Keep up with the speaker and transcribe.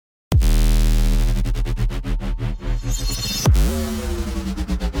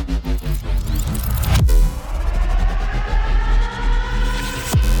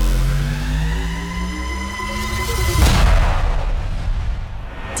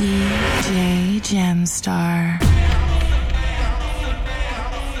DJ GemStarr.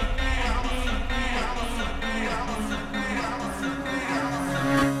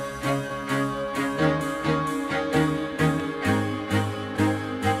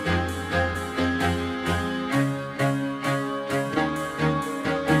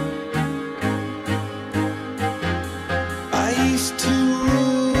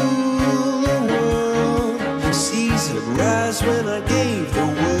 When I gave the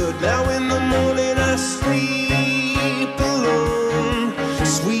word, now in the morning I sleep alone.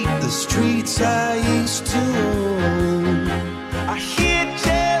 Sweep the streets I used to own. I hear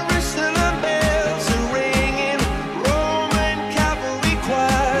Jerusalem bells are ringing, Roman cavalry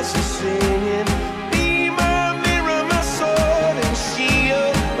choirs are singing. Be my mirror, my sword and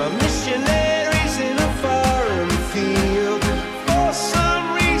shield, my missionaries in a foreign field. For some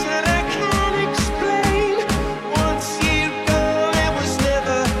reason I can't explain, once you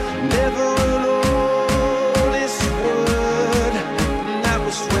never an honest word, and that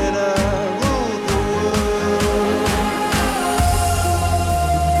was when I ruled the world.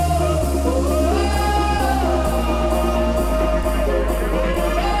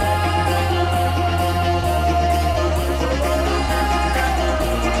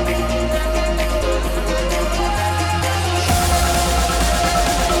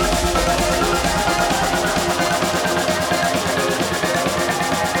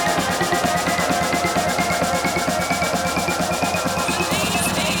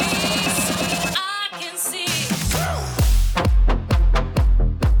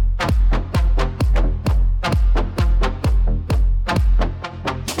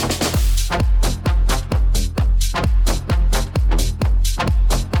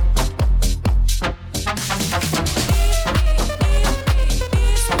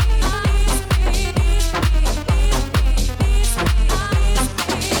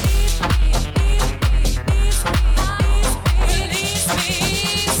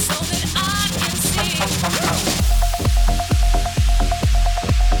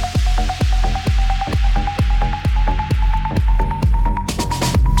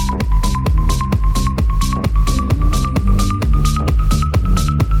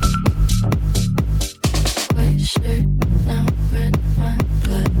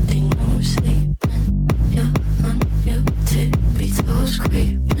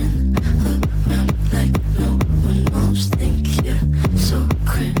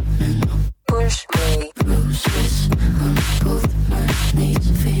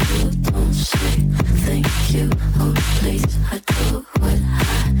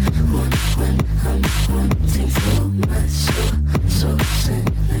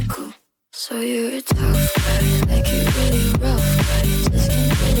 So you're a tough guy, like you really rough guy. Just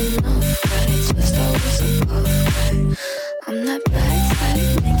can't get enough guy, just always a buff guy. I'm that bad type,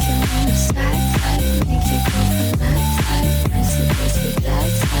 make you wanna sad type, make you go from that type, I'm supposed to be that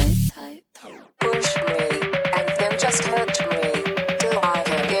type. Push me, and then just hurt me, till I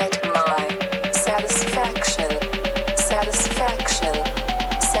can get my satisfaction, satisfaction,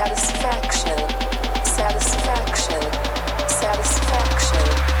 satisfaction, satisfaction, satisfaction.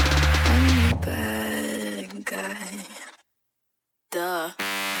 I'm a bad guy. Duh.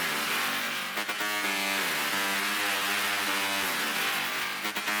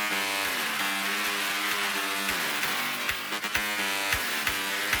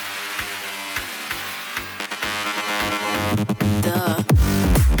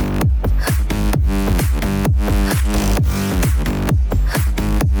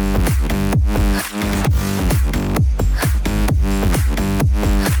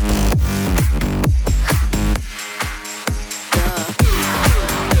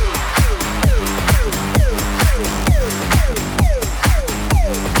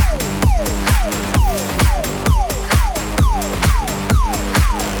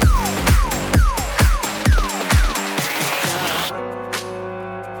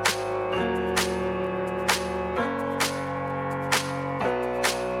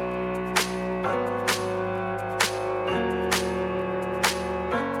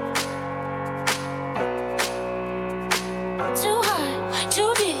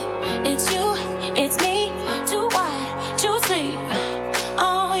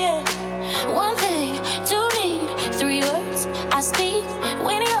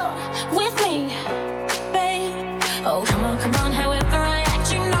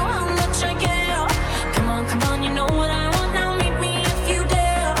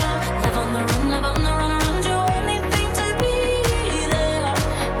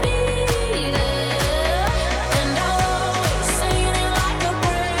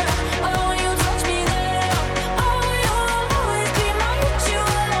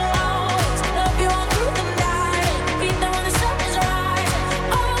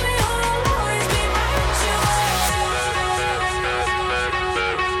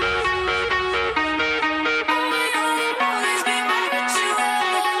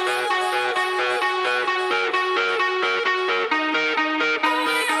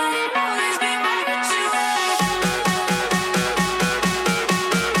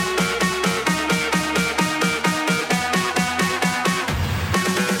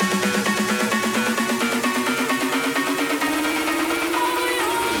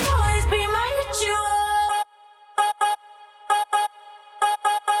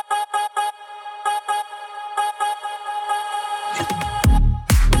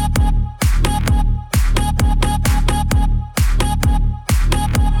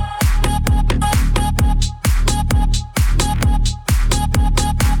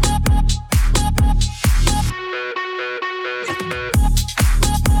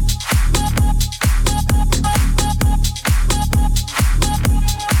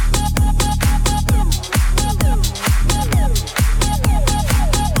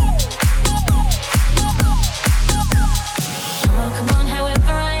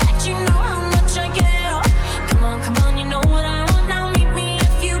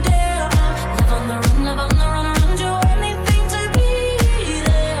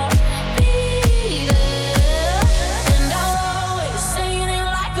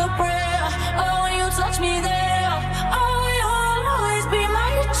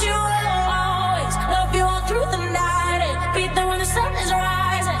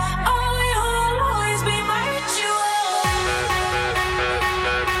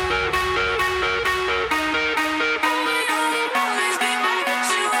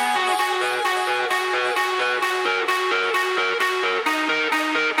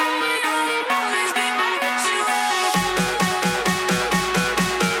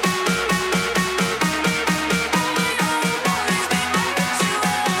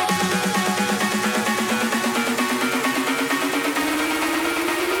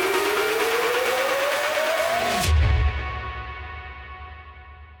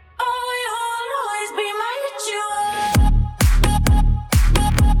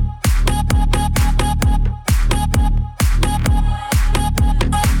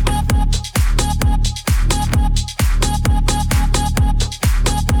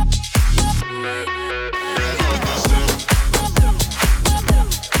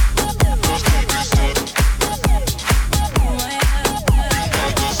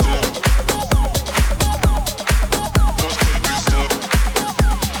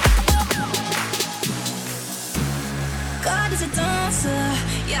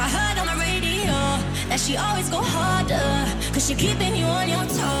 she always go harder, cause she keeping you on your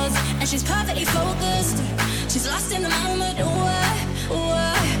toes. And she's perfectly focused, she's lost in the moment. Ooh, yeah,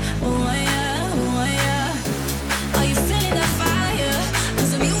 yeah. Are you feeling that fire?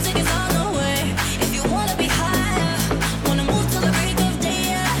 Cause the music is on the way. If you wanna be higher, wanna move till the break of day,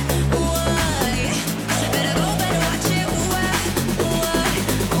 yeah. Ooh, yeah. Better go, better watch it.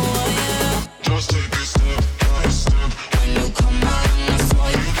 Ooh, yeah. Just take it step by step. When you come out on the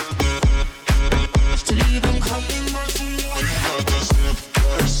floor, till even coming back for more. You got that step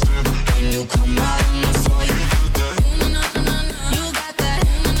by step. When you come out on the floor, you got that.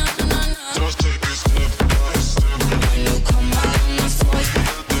 Just take it step by step. When you come out on the floor,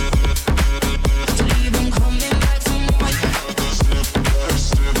 till even coming back for more. You got that step by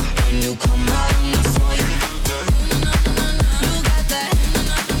step. When you come out on the floor, you got that.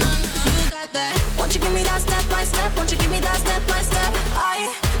 Won't you give me that step by step? Won't you give me that step by step?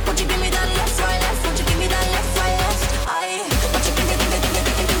 Won't you give me that left, right, left? Won't you give me that left, right, left? Won't you give me,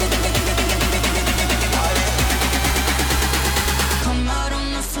 come out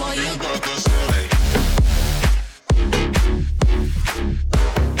on the floor, you got that step.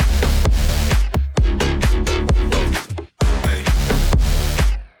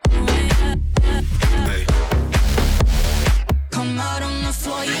 come out on the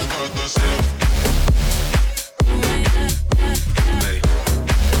floor, you Got that step.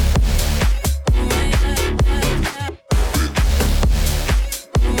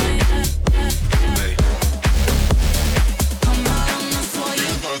 come out on the floor,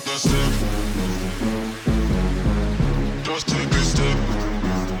 you Got that step. Just take it step.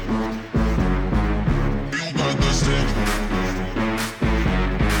 You got that step.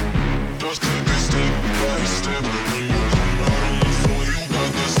 Just take it step by step. When you come out on the floor, you got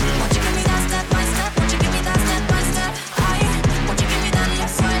that step. Won't you give me that step by step? Won't you give me that step by step? Won't you give me that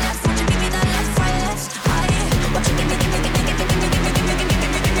left, right, left? Won't you give me that left, right, left? Won't you give me,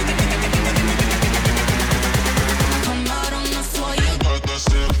 come out on the floor, you Got that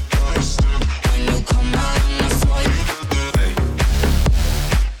step by step. when you come out on the floor, you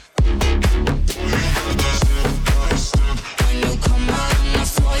You got that step by step. when you come out on the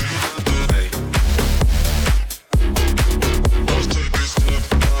floor, Just take it step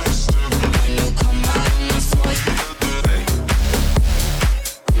by step. when you come out on the floor, You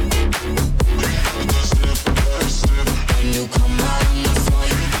got that step by step. when you come out on the floor,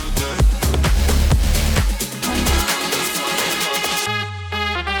 you come out on the floor.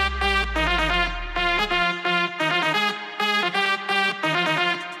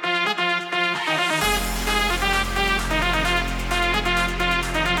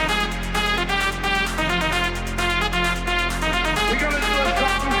 We're gonna do a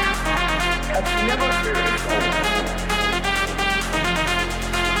song that you never heard before.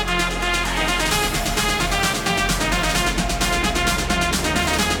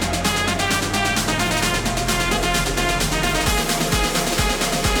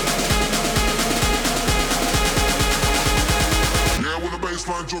 Yeah, when the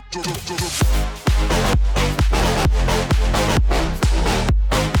bassline drop.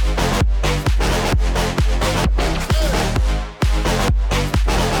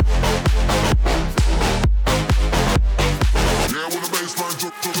 Yeah, when the bassline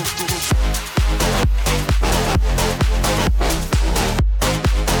drop.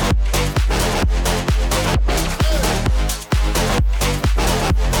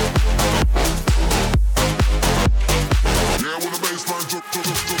 Yeah, when the bassline drop.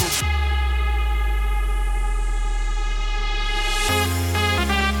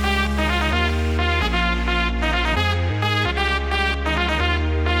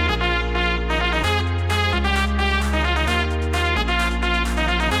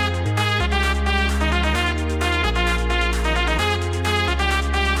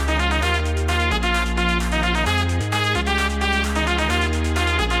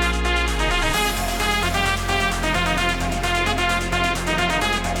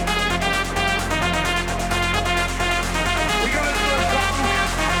 We're gonna do a song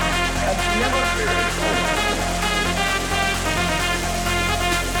that you never heard before.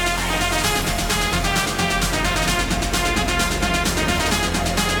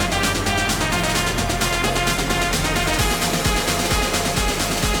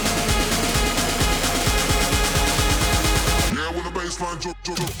 Yeah, when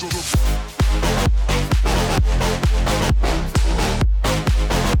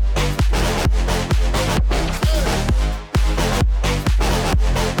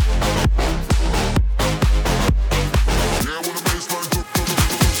the bassline drop.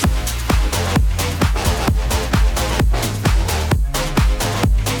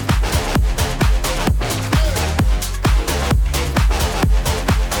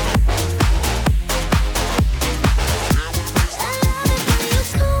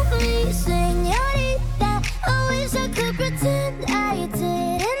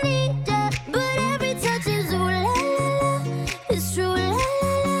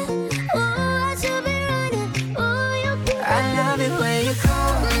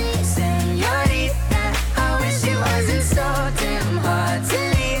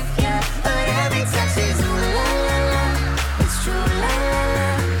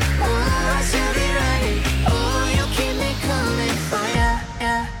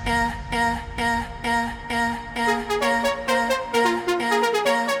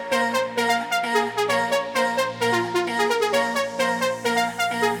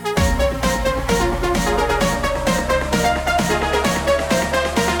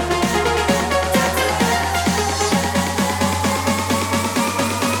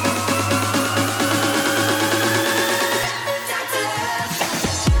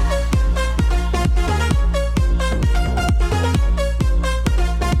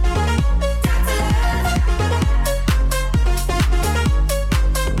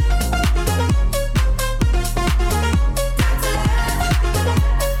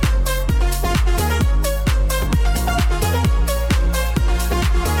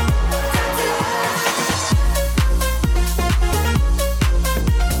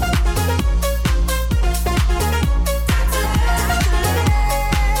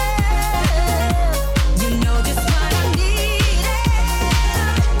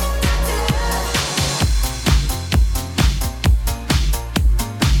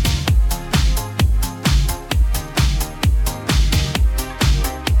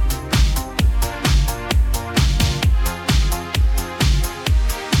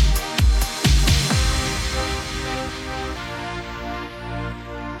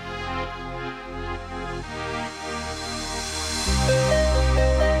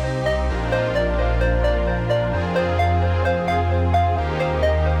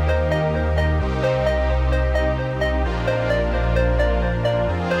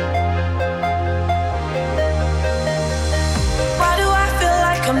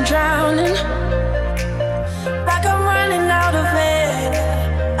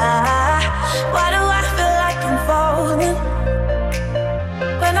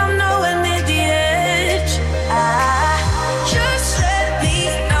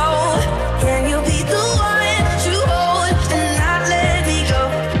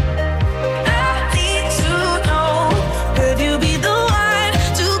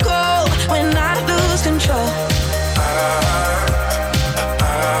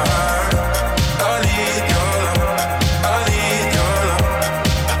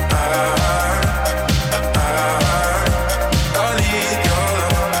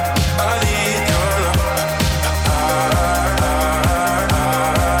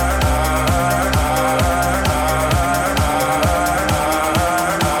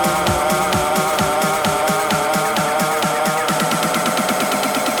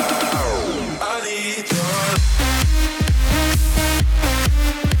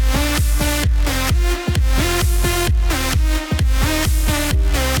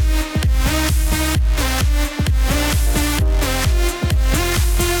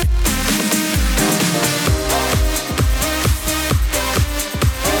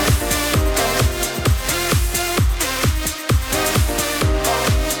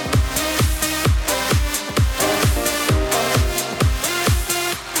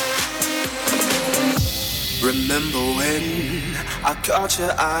 I caught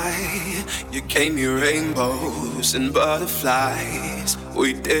your eye. You gave me rainbows and butterflies.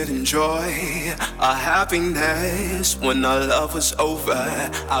 We did enjoy our happiness. When our love was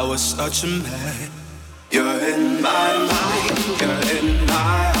over, I was such a man. You're in my mind, you're in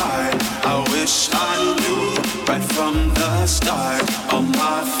my heart. I wish I knew right from the start. All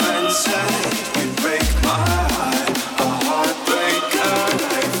my friends said you'd break my heart. A heartbreaker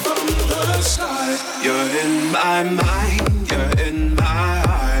right from the start. You're in my mind, you're in my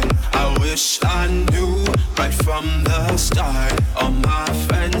heart. I wish I knew right from the start. All my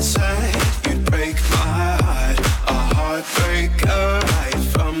friends said you'd break my heart. A heartbreaker right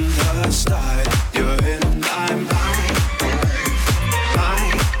from the start. You're in my mind,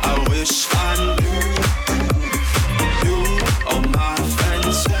 I wish I knew. All my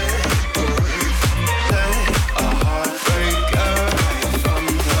friends said a heartbreaker right from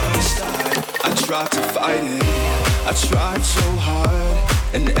the start. I tried to fight it, I tried so hard,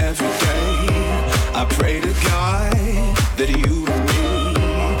 and every day I pray to God that you and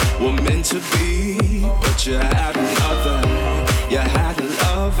me were meant to be. But you had another, you had a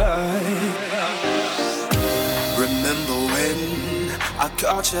lover. Remember when I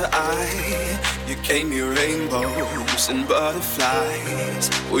caught your eye? You gave me rainbows and butterflies.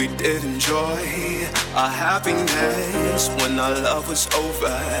 We did enjoy our happiness. When our love was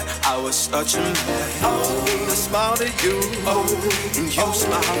over, I was such a man. Oh, I smiled at you, and you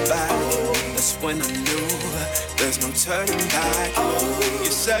smiled back. That's when I knew there's no turning back.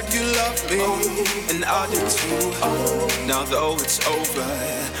 You said you loved me, and I did too. Now though it's over,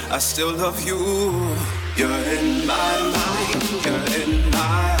 I still love you. You're in my mind, you're in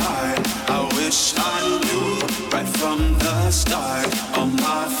my heart. I wish I knew right from the start. All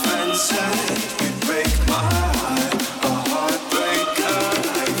my friends said you'd break my heart. A heartbreaker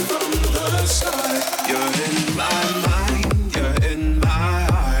right from the start. You're in my mind, you're in my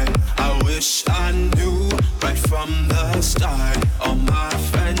heart. I wish I knew right from the start. All my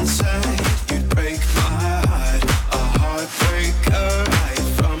friends said you'd break my heart. A heartbreaker right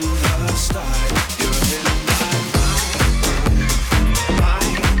from the start.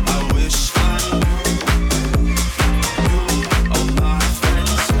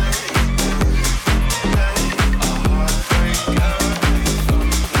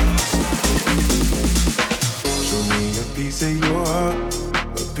 Say your heart,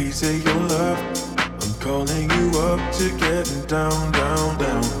 a piece of your love. I'm calling you up to getting down, down,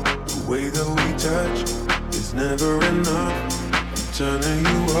 down. The way that we touch is never enough. I'm turning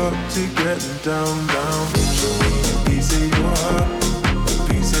you up to getting down, down. Show me a piece of your heart, a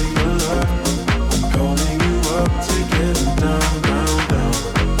piece of your love. I'm calling you up to getting down, down, down.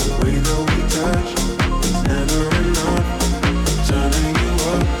 The way that we touch is never enough. I'm turning you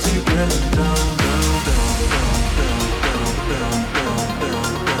up to getting down, down, down.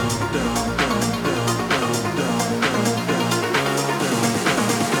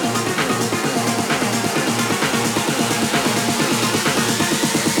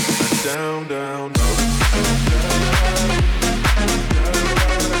 Down, down, down.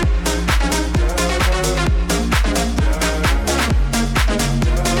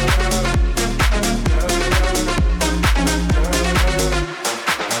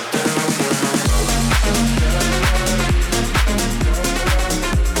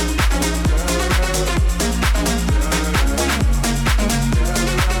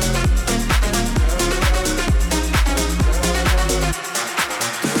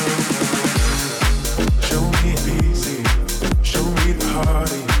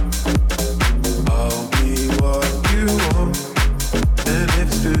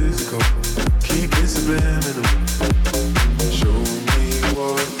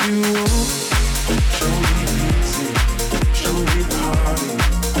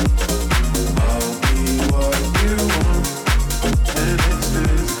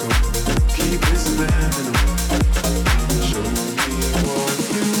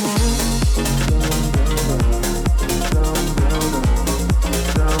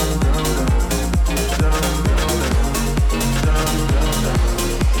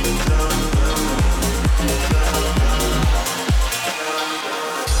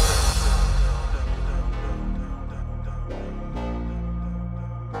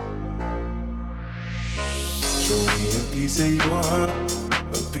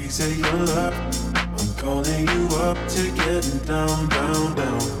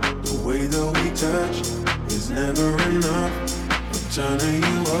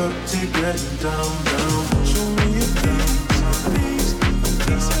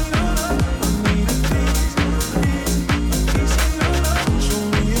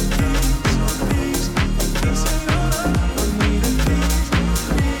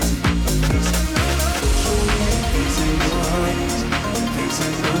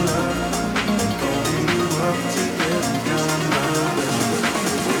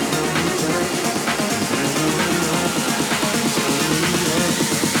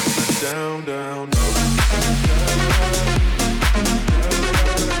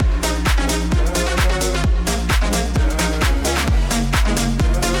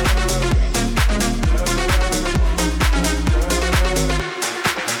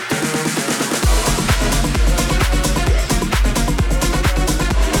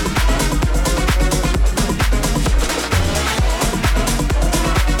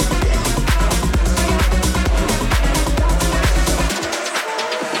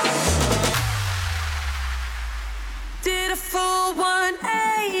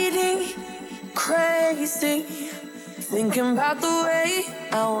 crazy, thinking about the way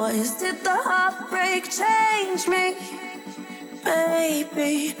I was. Did the heartbreak change me?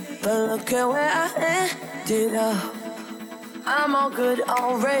 Maybe, but look at where I ended up. I'm all good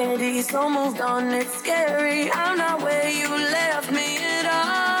already, so moved on, it's scary. I'm not where you left me at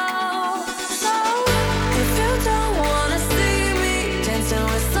all. So, if you don't wanna see me dancing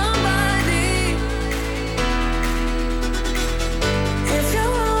with somebody, if you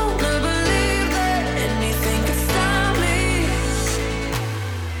wanna believe that anything can stop me,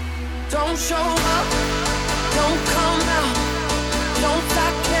 don't show up, don't come out, don't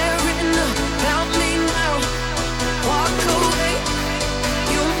stop caring about me now. Walk away,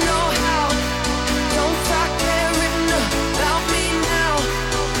 you know how. Don't stop caring about me now.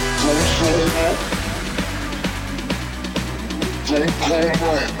 Don't show up. Don't come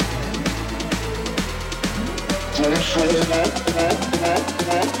out. Don't show up.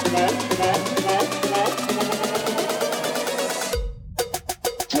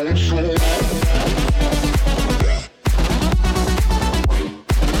 Don't show up.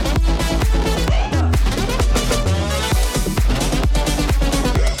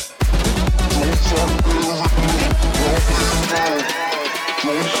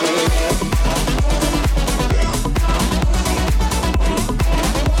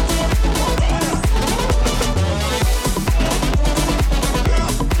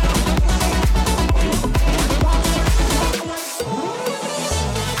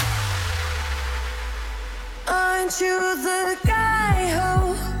 Aren't you the guy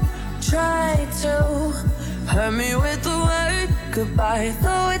who tried to hurt me with the word goodbye?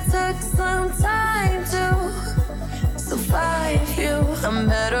 Though it took some time to survive you, I'm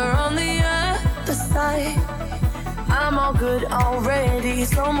better on the other side. I'm all good already,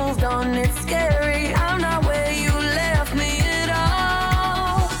 so moved on, it's scary. I'm not where you left me at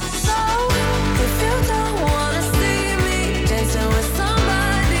all. So, if you don't wanna see me dancing with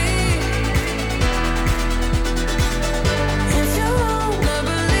somebody, if you wanna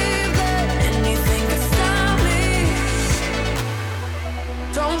believe that anything can stop me,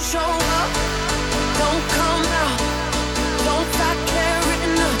 don't show up, don't come out, don't stop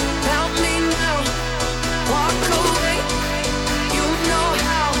caring about me now. Walk away, you know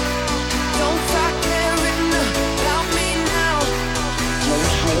how. Don't stop caring about me now. Don't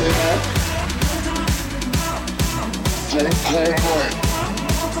show up. Don't come out.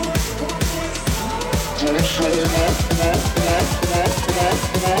 Don't show up.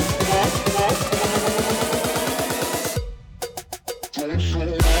 Don't show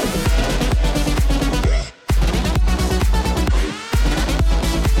up.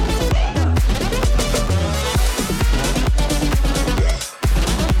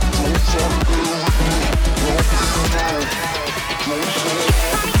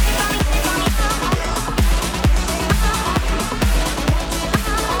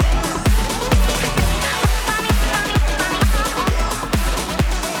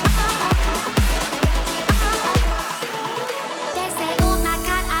 They say, oh my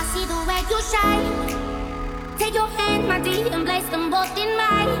God, I see the way you shine. Take your hand, my dear, and place them both in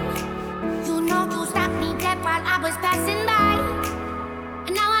mine. You know you stopped me dead while I was passing by.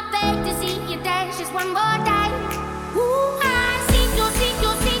 And now I beg to see you dance just one more time. Ooh, I see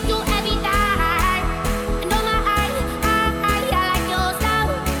you every time. And oh my, I like your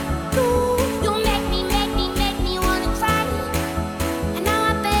style. Ooh, you make me wanna try. And now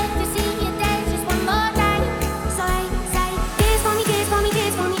I beg to see you dance just one more time. So I say,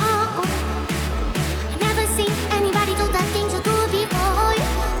 dance for me, oh. I never seen anybody do the things you do before.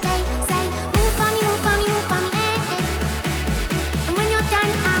 Say, move for me, eh. And when you're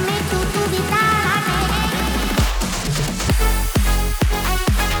done, I'll make you do it right.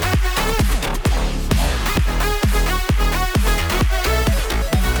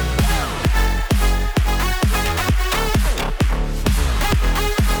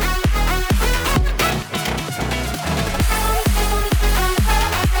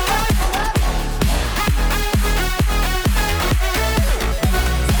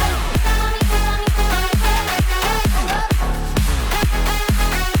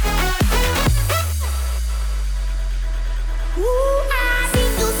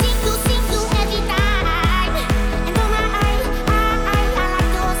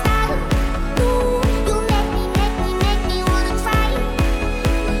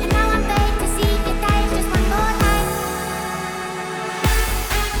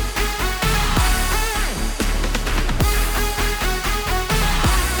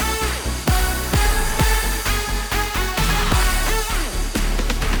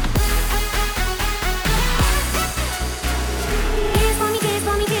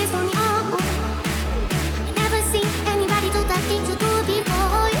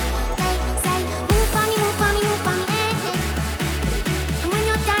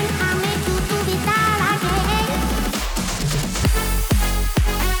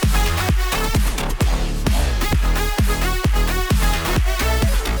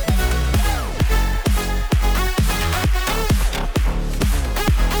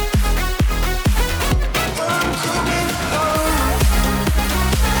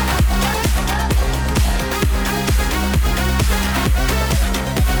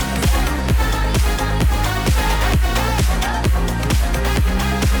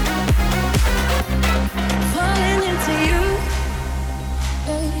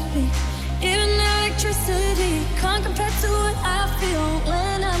 electricity, can't compare to what I feel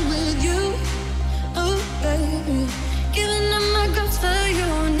when I'm with you. Oh, baby, giving up my ghost for you.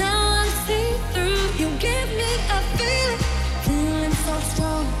 Now I'm see through. You give me a feeling so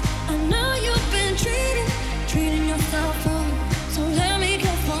strong. I know you've been treating yourself wrong. So let me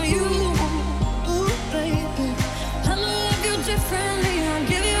go for you. Ooh, baby, I'ma love you differently. I'll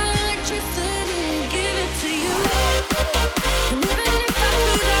give you electricity, give it to you. And even if I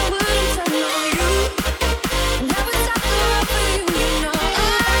could, I wouldn't turn on you. And I would stop the world for you, you know.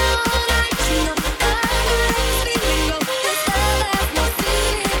 All night, you know. I would let this feeling go. This love has no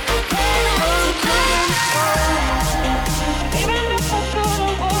ceiling. Even if I could,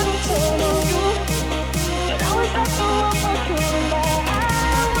 I wouldn't turn on you. But I would stop the world for you, you know.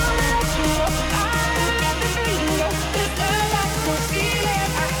 I would let you know. I would let this feeling go. This love has no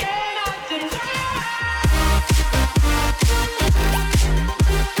ceiling. I cannot deny.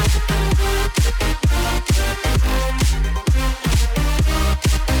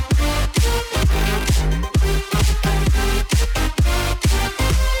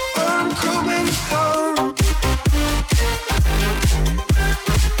 I'm coming home.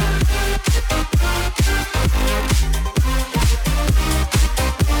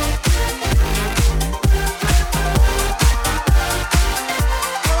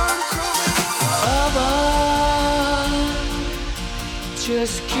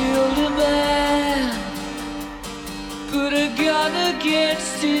 Just killed a man, put a gun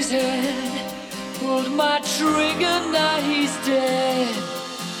against his head, pulled my trigger, now he's dead.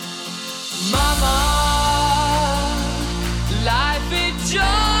 Mama, life had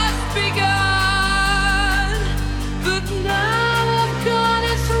just begun, but now I've gone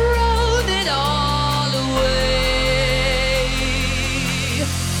and thrown it all away.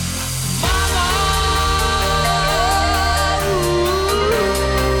 Mama,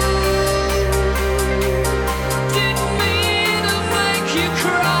 didn't mean to make you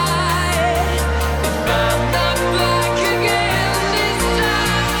cry, but found I'm back again this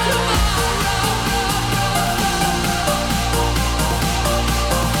time tomorrow.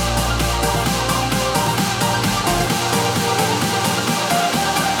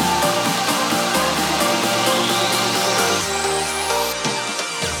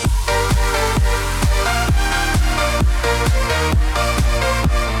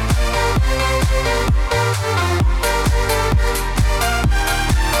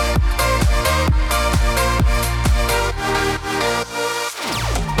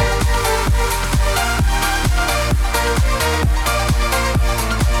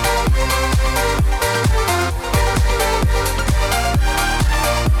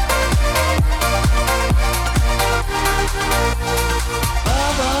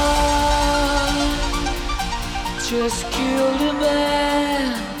 Just killed a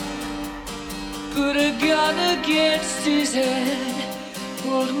man, put a gun against his head,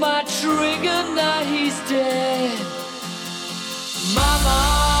 pulled my trigger, now he's dead. Mama,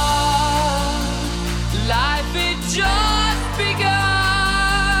 life had just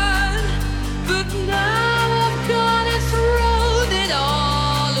begun, but now I've gone and thrown it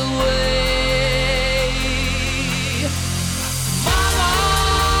all away. Mama,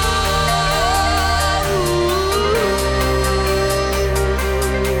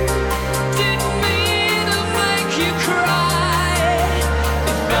 didn't mean to make you cry,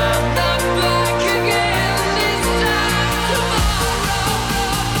 but found I'm back again this time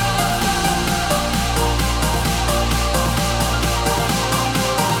tomorrow.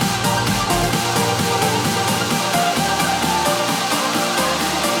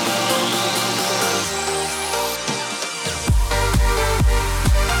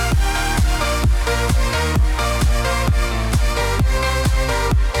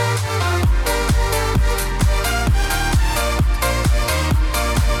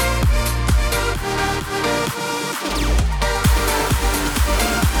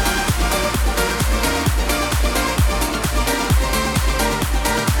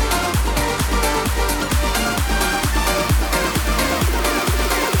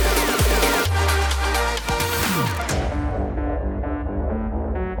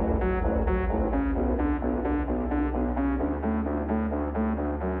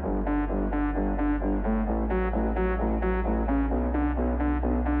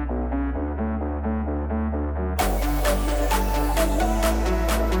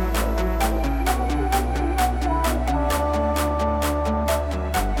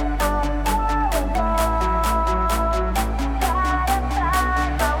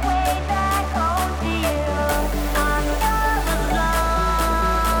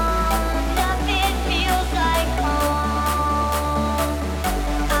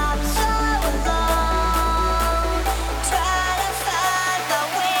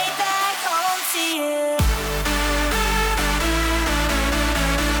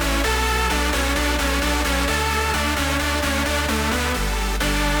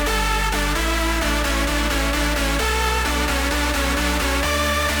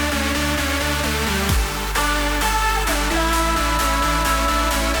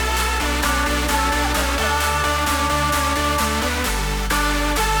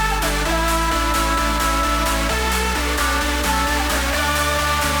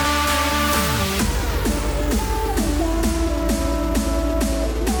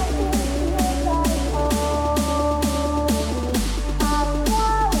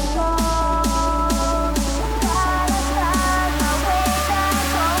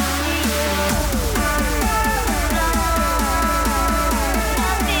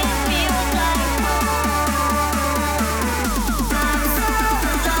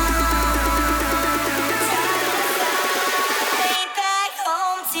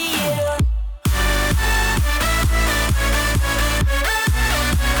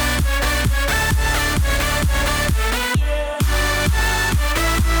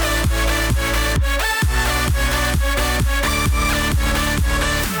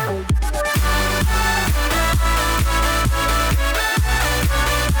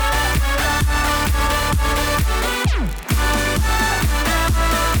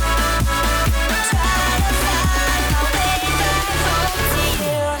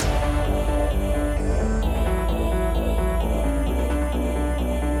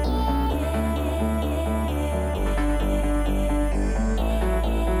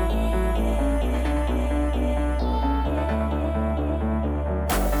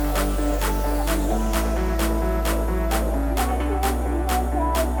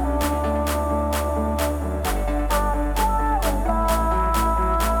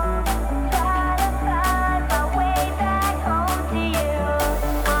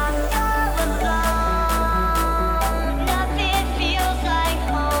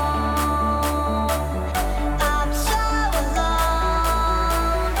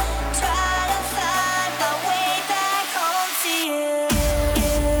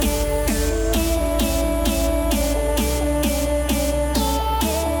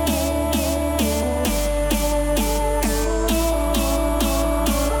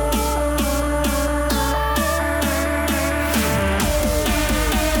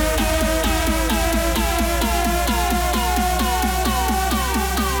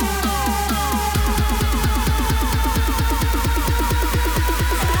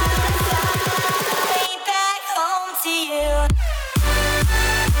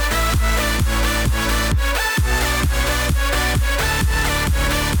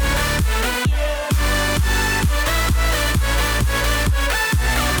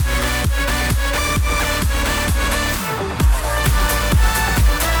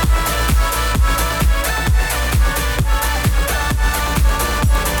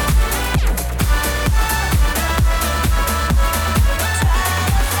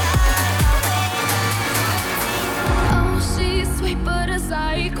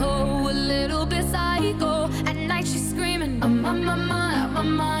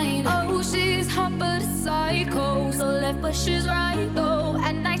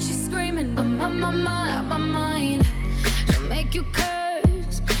 make you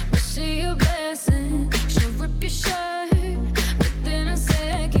curse, but see a blessing. She'll rip your shirt within a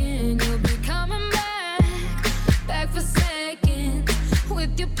second. You'll be coming back for seconds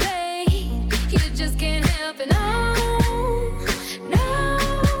with your play. You just can't help it. No, no,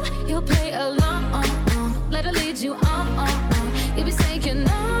 you'll play along. Let her lead you on. You'll be saying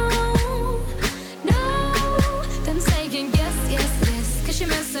no, no, then saying yes, yes, yes, 'cause you're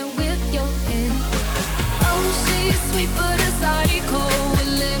messing with your head. Oh, she's sweet but a psycho, a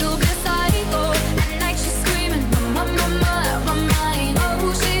little bit psycho. At night she's screaming, my mind.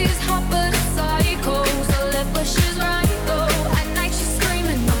 Oh, she's hot but a psycho, so left but she's right though. At night she's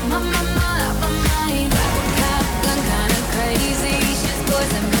screaming, my mind. Got gun kinda crazy, she's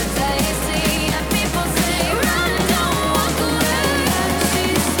poison but tasty. And people say, run, don't walk away.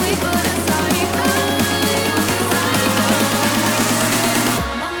 She's sweet but a psycho, a little bit psycho.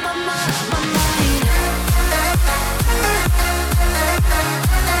 My mind.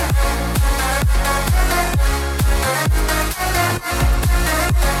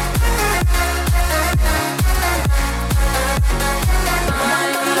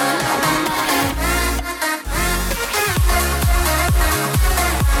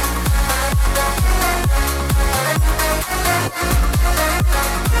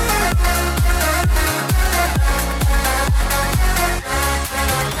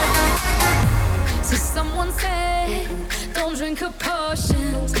 So someone said, don't drink her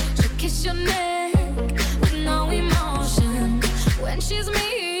potions. She'll kiss your neck with no emotion. When she's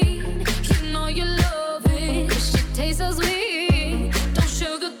mean, you know you love it. She tastes so sweet, don't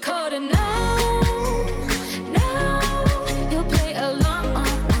sugarcoat it. No, no, you'll play along.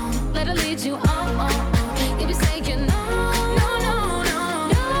 Let her lead you on. You'll be saying no, no, no,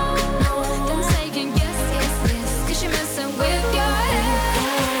 no, no, then saying yes, yes, yes, 'cause you're messing with your head.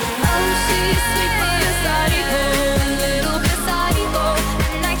 Oh, she's sweet but a psycho, a little bit psycho.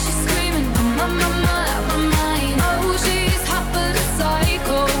 At night she's screaming,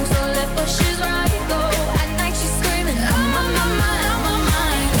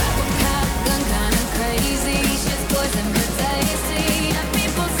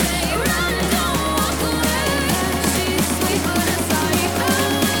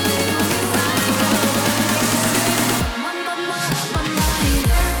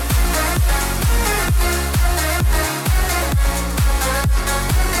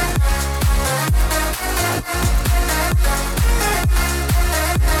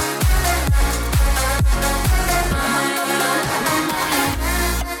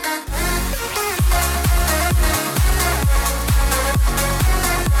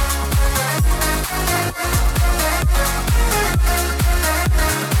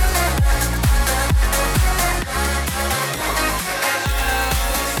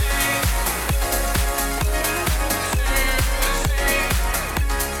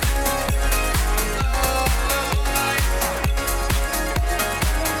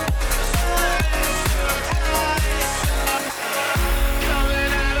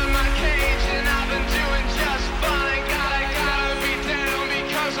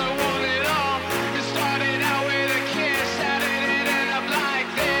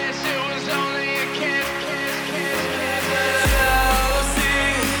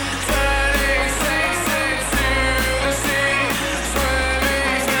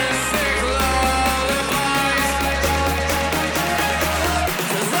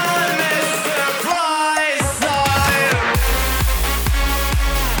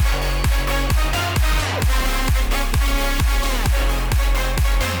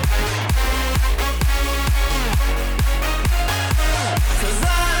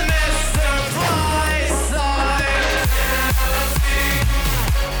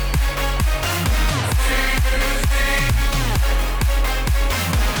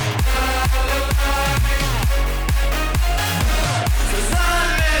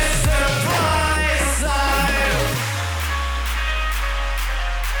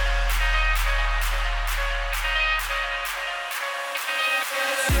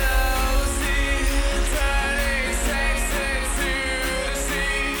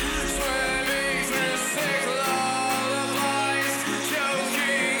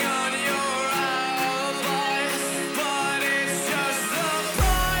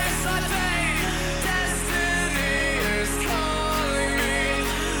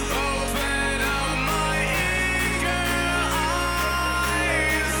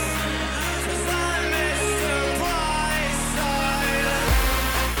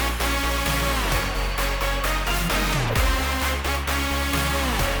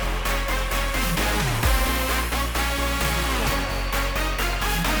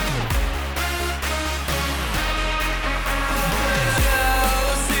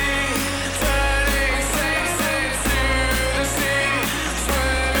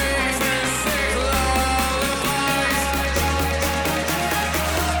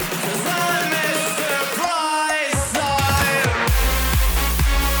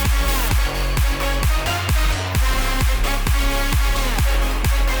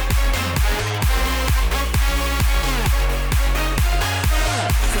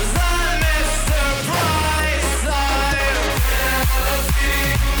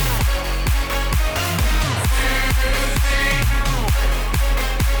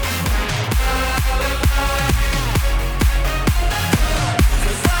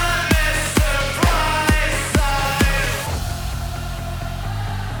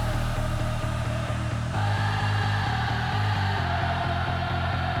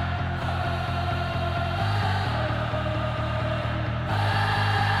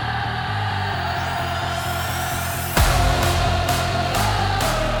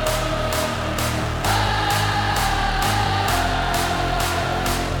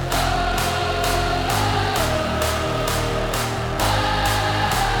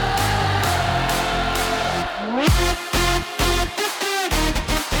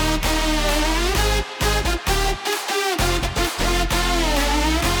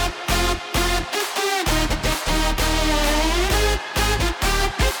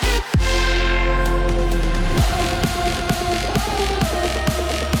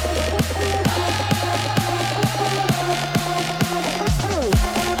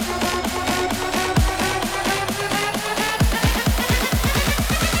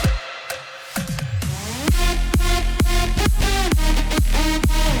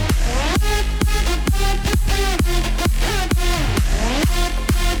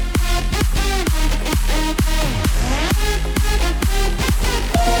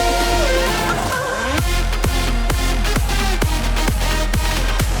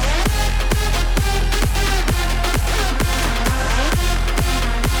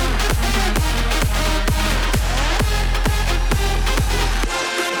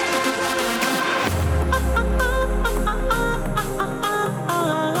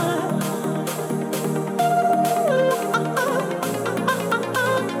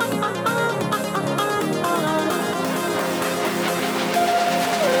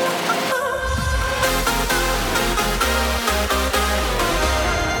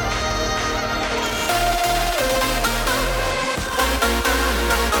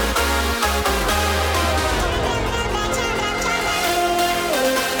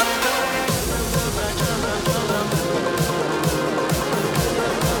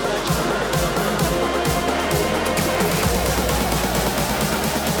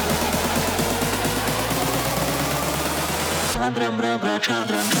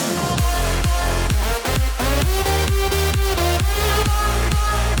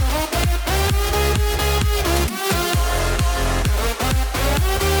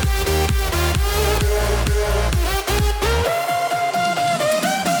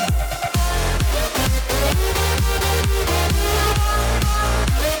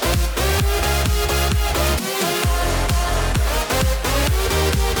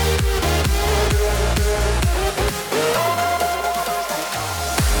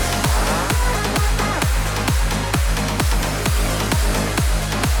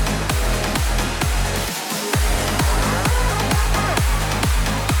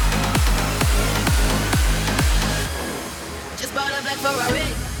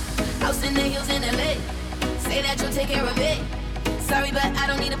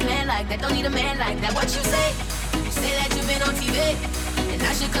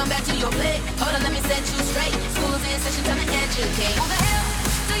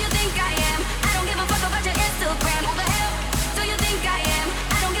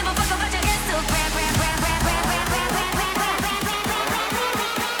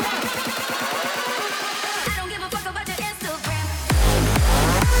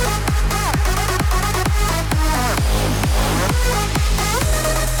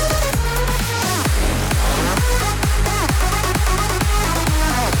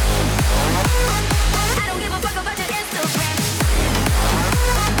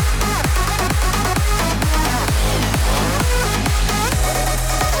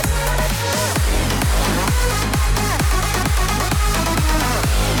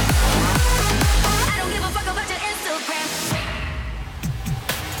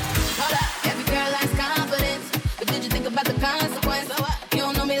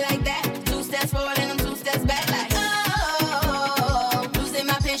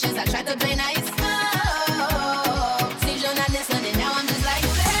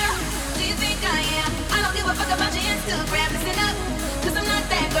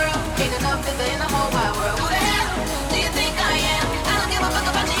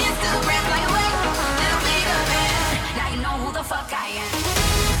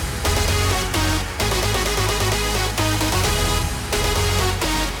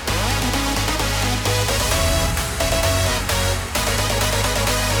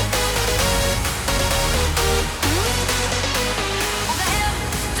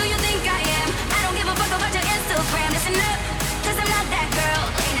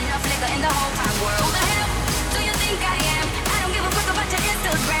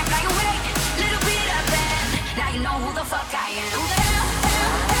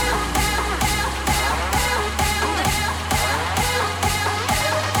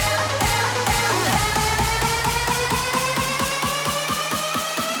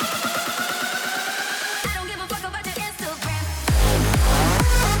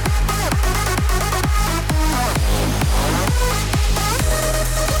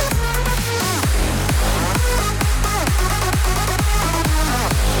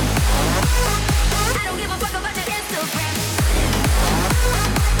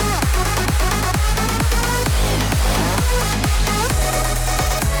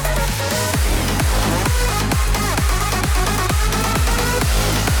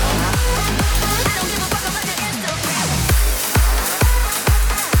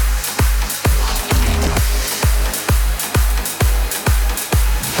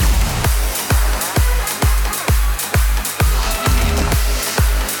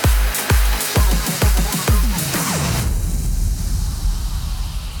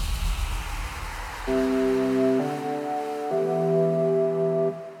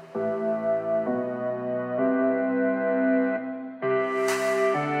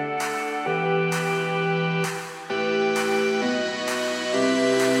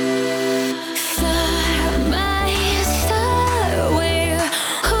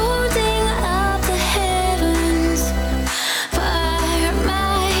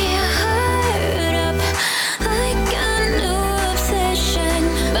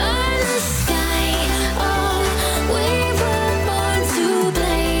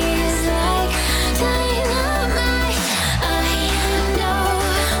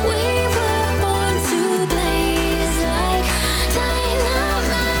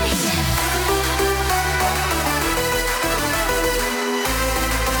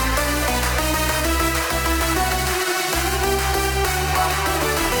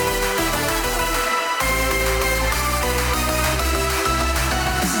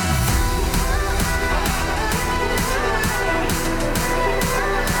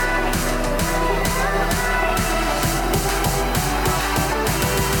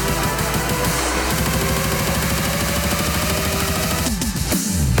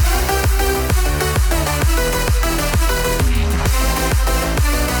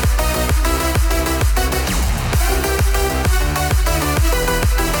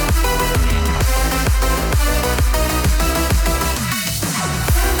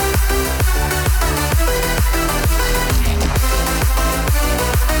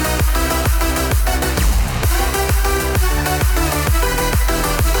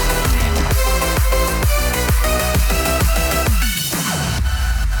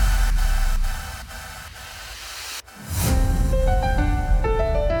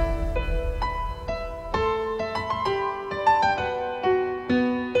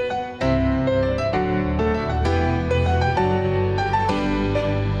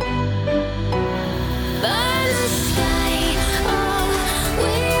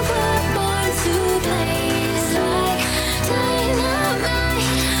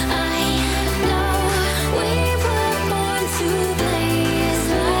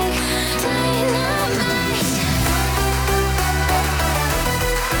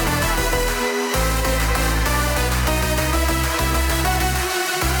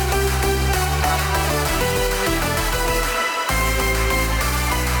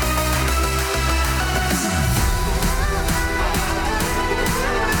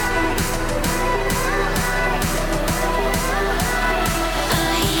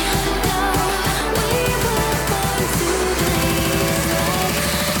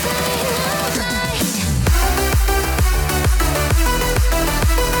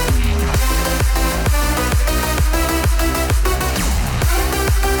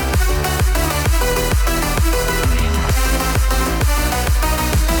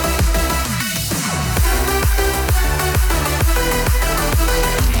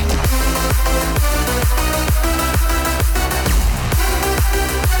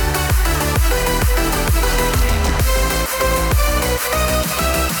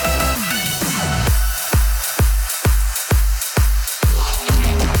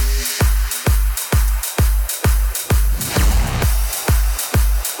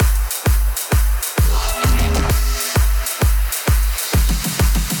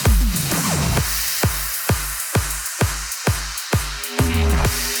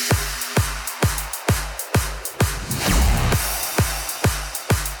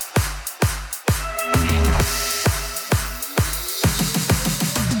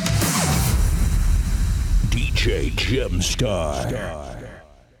 DJ GemStarr.